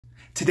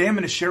Today I'm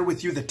going to share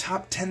with you the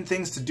top 10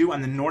 things to do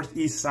on the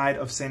northeast side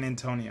of San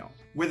Antonio.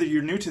 Whether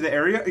you're new to the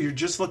area or you're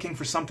just looking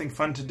for something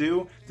fun to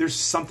do, there's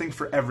something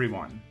for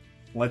everyone.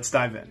 Let's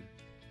dive in.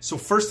 So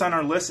first on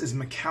our list is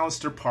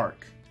McAllister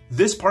Park.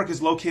 This park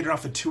is located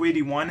off of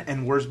 281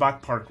 and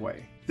Wurzbach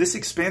Parkway. This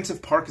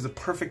expansive park is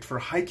perfect for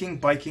hiking,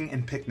 biking,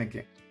 and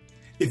picnicking.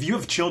 If you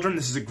have children,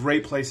 this is a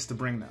great place to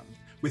bring them.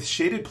 With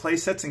shaded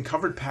playsets and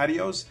covered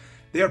patios,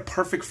 they are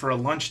perfect for a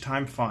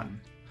lunchtime fun.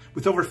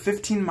 With over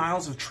 15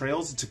 miles of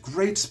trails, it's a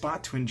great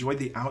spot to enjoy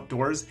the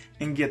outdoors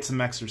and get some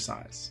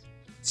exercise.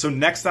 So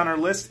next on our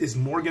list is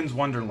Morgan's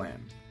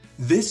Wonderland.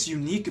 This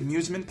unique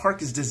amusement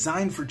park is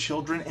designed for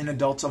children and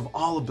adults of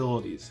all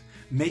abilities,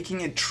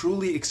 making it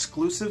truly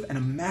exclusive and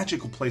a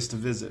magical place to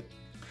visit.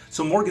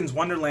 So Morgan's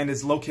Wonderland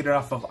is located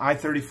off of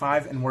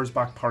I-35 and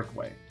Wurzbach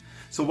Parkway.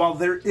 So while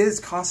there is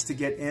cost to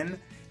get in,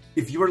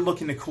 if you are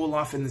looking to cool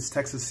off in this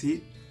Texas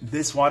heat,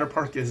 this water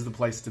park is the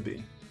place to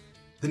be.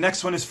 The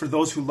next one is for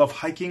those who love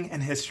hiking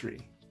and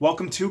history.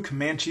 Welcome to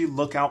Comanche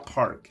Lookout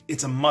Park.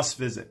 It's a must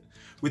visit.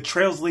 With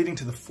trails leading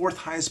to the fourth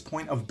highest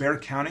point of Bexar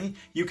County,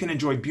 you can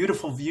enjoy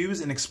beautiful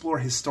views and explore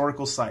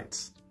historical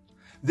sites.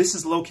 This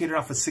is located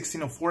off of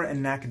 1604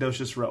 and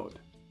Nacogdoches Road.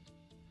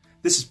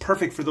 This is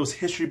perfect for those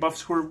history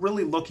buffs who are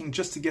really looking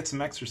just to get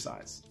some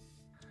exercise.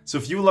 So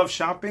if you love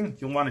shopping,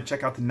 you'll want to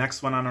check out the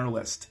next one on our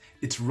list.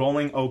 It's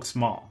Rolling Oaks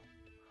Mall.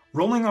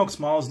 Rolling Oaks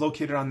Mall is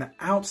located on the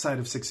outside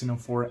of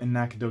 1604 and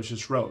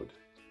Nacogdoches Road.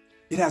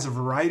 It has a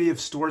variety of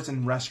stores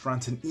and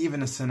restaurants and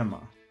even a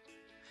cinema.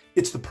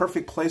 It's the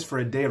perfect place for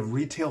a day of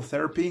retail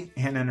therapy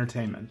and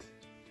entertainment.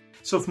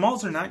 So if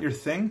malls are not your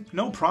thing,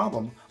 no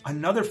problem.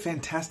 Another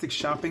fantastic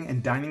shopping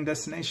and dining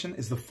destination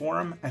is the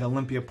Forum at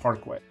Olympia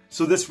Parkway.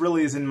 So this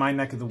really is in my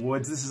neck of the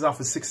woods. This is off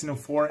of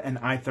 1604 and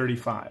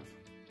I-35.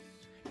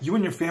 You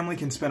and your family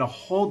can spend a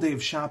whole day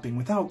of shopping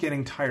without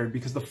getting tired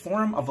because the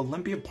Forum of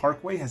Olympia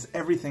Parkway has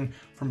everything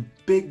from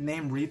big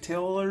name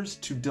retailers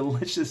to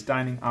delicious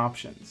dining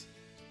options.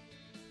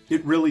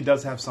 It really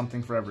does have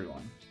something for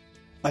everyone.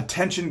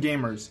 Attention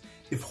gamers,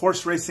 if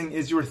horse racing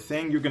is your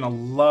thing, you're going to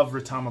love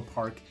Retama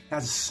Park. It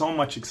has so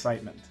much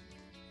excitement.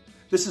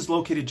 This is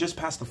located just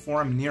past the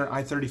Forum near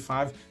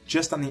I-35,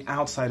 just on the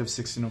outside of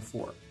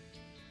 1604.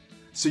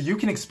 So you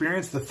can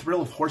experience the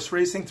thrill of horse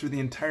racing through the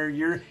entire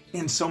year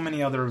and so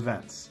many other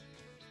events.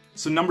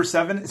 So number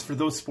 7 is for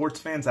those sports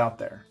fans out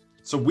there.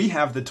 So we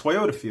have the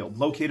Toyota Field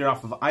located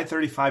off of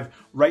I-35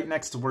 right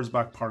next to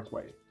Wurzbach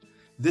Parkway.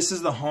 This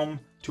is the home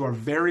to our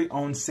very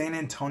own San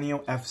Antonio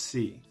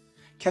FC.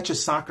 Catch a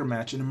soccer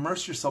match and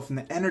immerse yourself in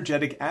the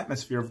energetic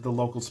atmosphere of the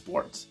local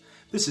sports.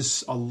 This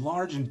is a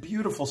large and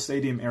beautiful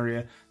stadium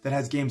area that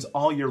has games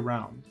all year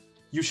round.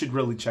 You should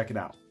really check it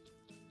out.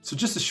 So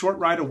just a short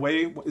ride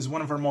away is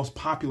one of our most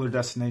popular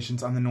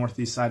destinations on the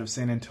northeast side of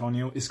San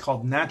Antonio. Is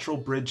called Natural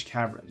Bridge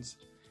Caverns.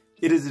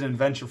 It is an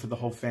adventure for the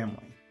whole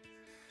family.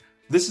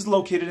 This is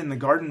located in the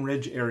Garden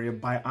Ridge area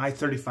by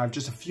I-35,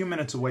 just a few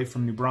minutes away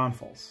from New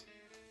Braunfels.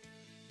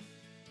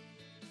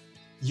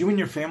 You and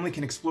your family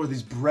can explore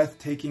these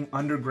breathtaking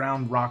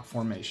underground rock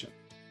formations.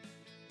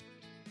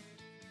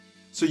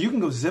 So you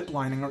can go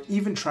ziplining or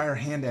even try your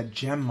hand at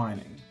gem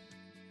mining.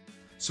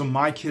 So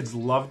my kids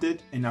loved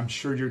it, and I'm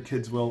sure your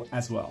kids will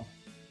as well.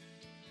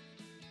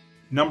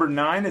 Number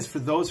 9 is for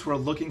those who are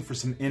looking for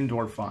some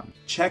indoor fun.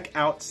 Check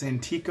out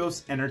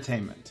Santikos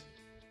Entertainment.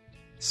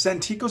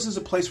 Santikos is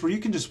a place where you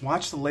can just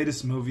watch the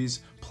latest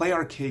movies, play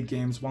arcade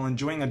games while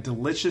enjoying a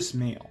delicious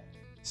meal.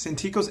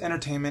 Santikos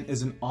Entertainment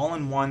is an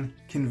all-in-one,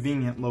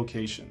 convenient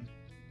location.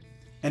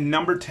 And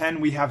number 10,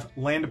 we have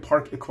Land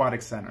Park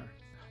Aquatic Center.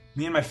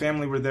 Me and my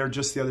family were there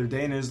just the other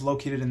day, and it is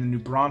located in the New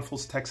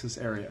Braunfels, Texas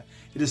area.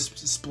 It is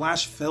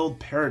splash-filled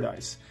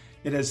paradise.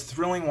 It has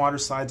thrilling water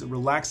slides, a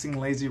relaxing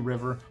lazy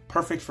river,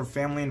 perfect for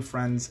family and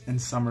friends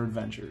and summer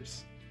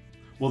adventures.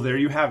 Well, there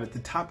you have it, the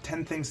top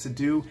 10 things to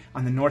do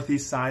on the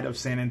northeast side of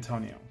San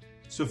Antonio.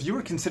 So if you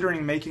are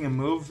considering making a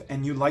move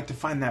and you'd like to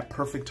find that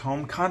perfect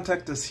home,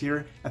 contact us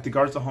here at the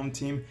Garza Home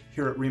Team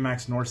here at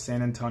RE/MAX North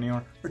San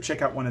Antonio, or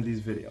check out one of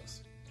these videos.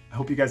 I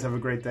hope you guys have a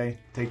great day.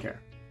 Take care.